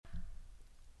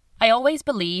I always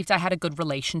believed I had a good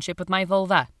relationship with my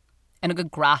vulva and a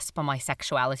good grasp on my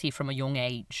sexuality from a young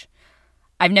age.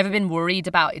 I've never been worried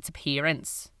about its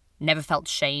appearance, never felt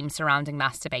shame surrounding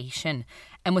masturbation,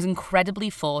 and was incredibly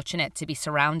fortunate to be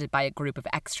surrounded by a group of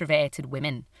extroverted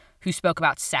women who spoke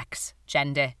about sex,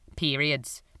 gender,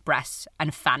 periods, breasts,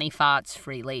 and fanny farts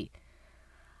freely.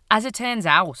 As it turns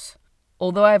out,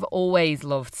 although I've always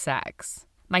loved sex,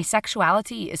 my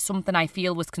sexuality is something I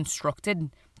feel was constructed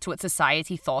to what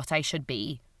society thought I should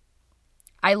be.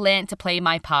 I learnt to play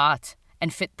my part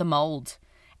and fit the mould,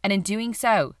 and in doing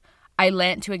so, I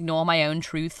learnt to ignore my own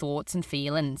true thoughts and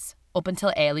feelings up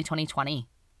until early 2020.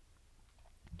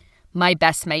 My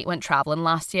best mate went travelling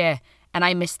last year, and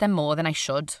I missed them more than I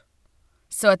should.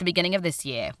 So at the beginning of this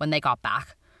year, when they got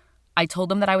back, I told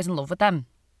them that I was in love with them.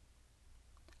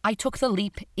 I took the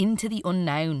leap into the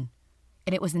unknown,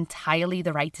 and it was entirely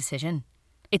the right decision.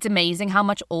 It's amazing how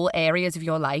much all areas of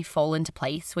your life fall into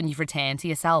place when you've returned to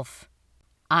yourself.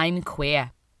 I'm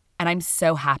queer, and I'm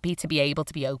so happy to be able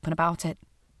to be open about it.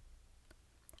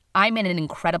 I'm in an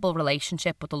incredible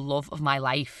relationship with the love of my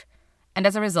life, and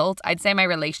as a result, I'd say my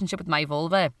relationship with my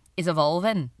vulva is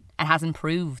evolving and has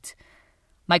improved.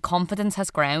 My confidence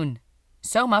has grown,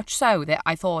 so much so that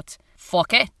I thought,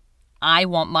 fuck it, I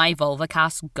want my vulva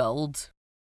cast gold.